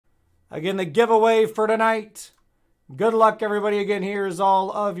Again, the giveaway for tonight. Good luck, everybody. Again, here's all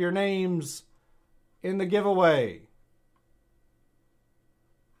of your names in the giveaway.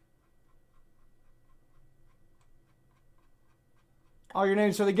 All your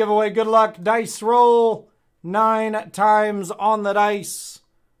names for the giveaway. Good luck. Dice roll 9 times on the dice.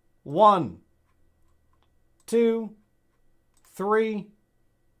 1, 2, 3,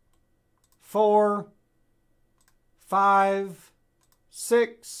 4, 5,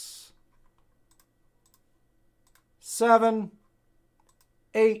 6, 7,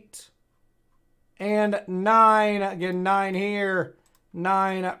 8, and 9. Again, 9 here,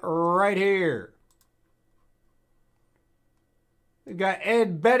 9 right here. We got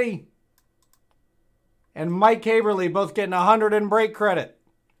Ed Betty and Mike Haberly both getting 100 in break credit.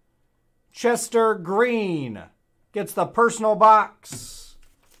 Chester Green gets the personal box.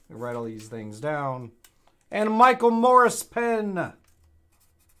 Let me write all these things down. And Michael Morris pen.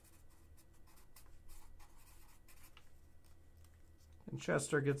 And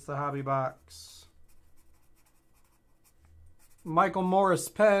Chester gets the hobby box. Michael Morris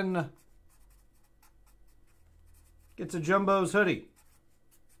pen gets a Jumbo's hoodie.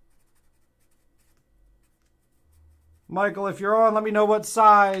 Michael, if you're on, let me know what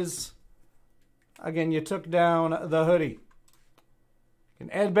size. Again, you took down the hoodie. And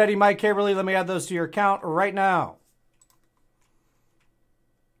Ed, Betty, Mike, Haberly, let me add those to your account right now.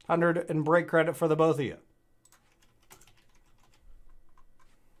 100 in break credit for the both of you.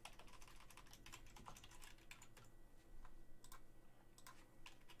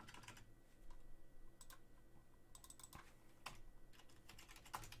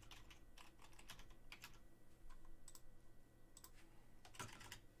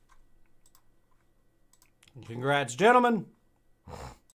 Congrats, gentlemen.